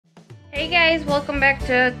Hey guys, welcome back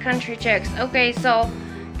to Country Chicks. Okay, so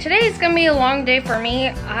today is gonna be a long day for me.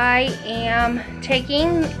 I am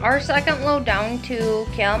taking our second load down to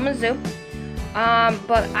Kalamazoo.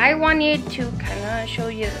 But I wanted to kind of show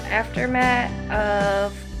you the aftermath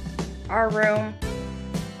of our room.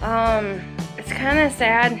 It's kind of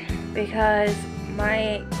sad because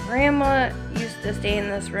my grandma used to stay in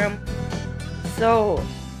this room, so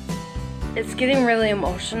it's getting really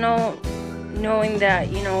emotional knowing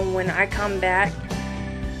that, you know, when I come back,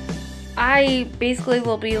 I basically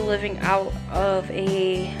will be living out of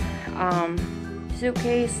a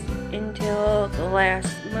suitcase until the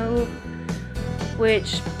last move,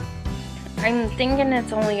 which I'm thinking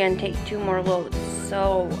it's only gonna take 2 more loads,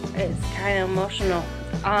 so it's kind of emotional.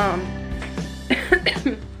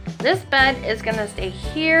 This bed is gonna stay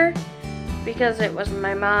here because it was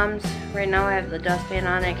my mom's. Right now I have the dustpan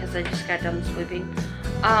on it because I just got done sweeping.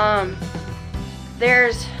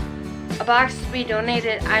 There's a box to be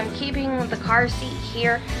donated. I'm keeping the car seat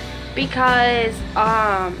here because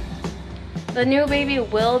the new baby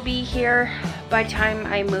will be here by the time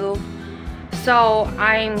I move. So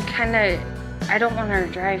I'm I don't want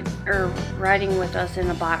her riding with us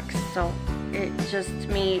in a box. So it just, to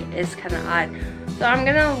me, is kind of odd. So I'm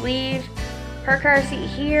gonna leave her car seat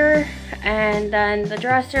here, and then the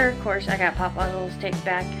dresser, of course, I got pop bottles, take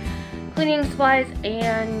back, cleaning supplies,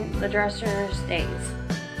 and the dresser stays.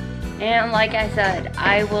 And like I said,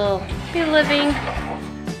 I will be living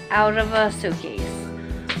out of a suitcase.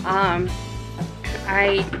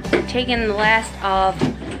 I taken the last of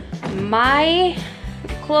my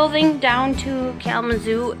clothing down to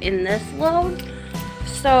Kalamazoo in this load,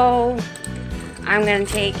 so I'm gonna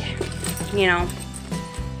take, you know,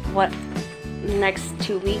 what, next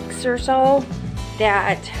 2 weeks or so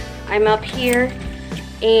that I'm up here.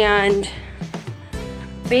 And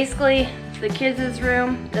basically the kids'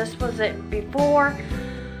 room, this was it before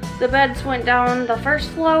the beds went down the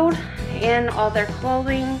first load and all their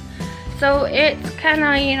clothing. So it's kind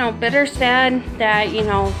of, you know, bitter sad that, you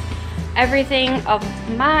know, everything of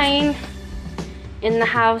mine in the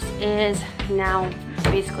house is now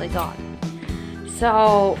basically gone.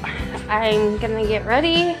 So I'm gonna get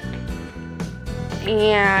ready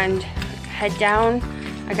and head down.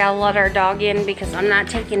 I gotta let our dog in because I'm not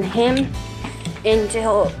taking him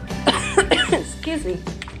until excuse me,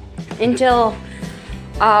 until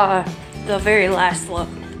the very last load.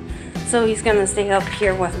 So he's gonna stay up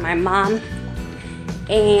here with my mom,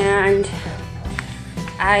 and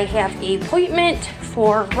I have an appointment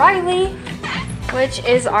for Riley, which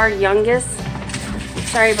is our youngest.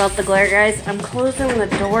 Sorry about the glare, guys. I'm closing the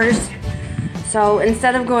doors. So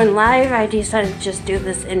instead of going live, I decided to just do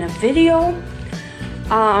this in a video.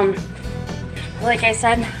 Like I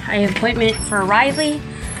said, I have an appointment for Riley,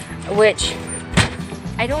 which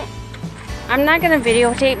I'm not gonna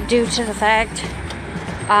videotape due to the fact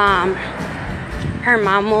her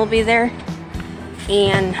mom will be there,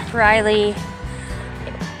 and Riley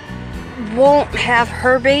won't have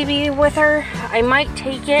her baby with her. I might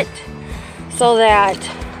take it so that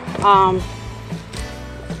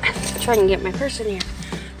try and get my purse in here,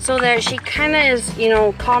 so that she kind of is, you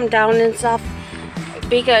know, calmed down and stuff,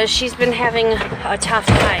 because she's been having a tough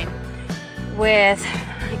time with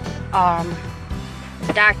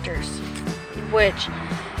doctors, which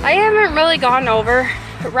I haven't really gone over.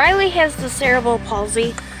 Riley has the cerebral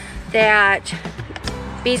palsy that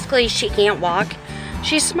basically she can't walk.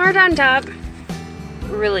 She's smart on top,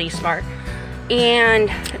 really smart,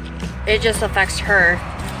 and it just affects her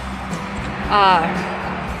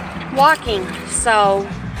walking. So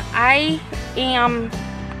I am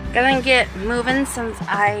gonna get moving since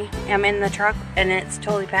I am in the truck and it's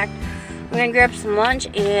totally packed. I'm gonna grab some lunch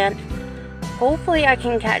and hopefully I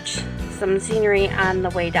can catch some scenery on the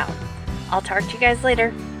way down. I'll talk to you guys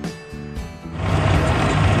later.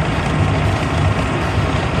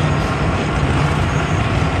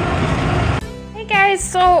 Hey guys,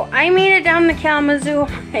 so I made it down to Kalamazoo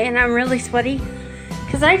and I'm really sweaty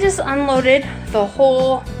because I just unloaded the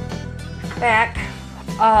whole back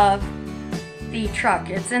of the truck.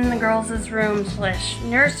 It's in the girls' room /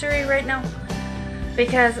 nursery right now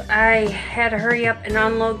because I had to hurry up and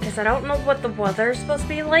unload because I don't know what the weather is supposed to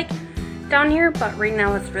be like down here, but right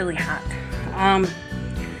now it's really hot.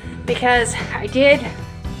 Because I did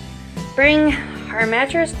bring our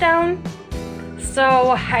mattress down,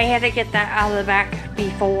 so I had to get that out of the back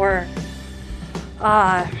before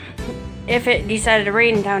if it decided to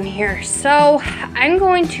rain down here. So I'm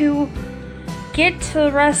going to get to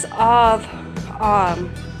the rest of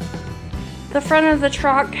the front of the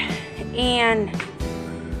truck and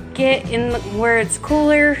get in where it's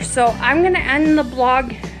cooler. So I'm gonna end the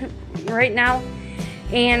vlog right now,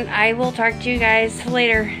 and I will talk to you guys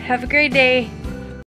later. Have a great day.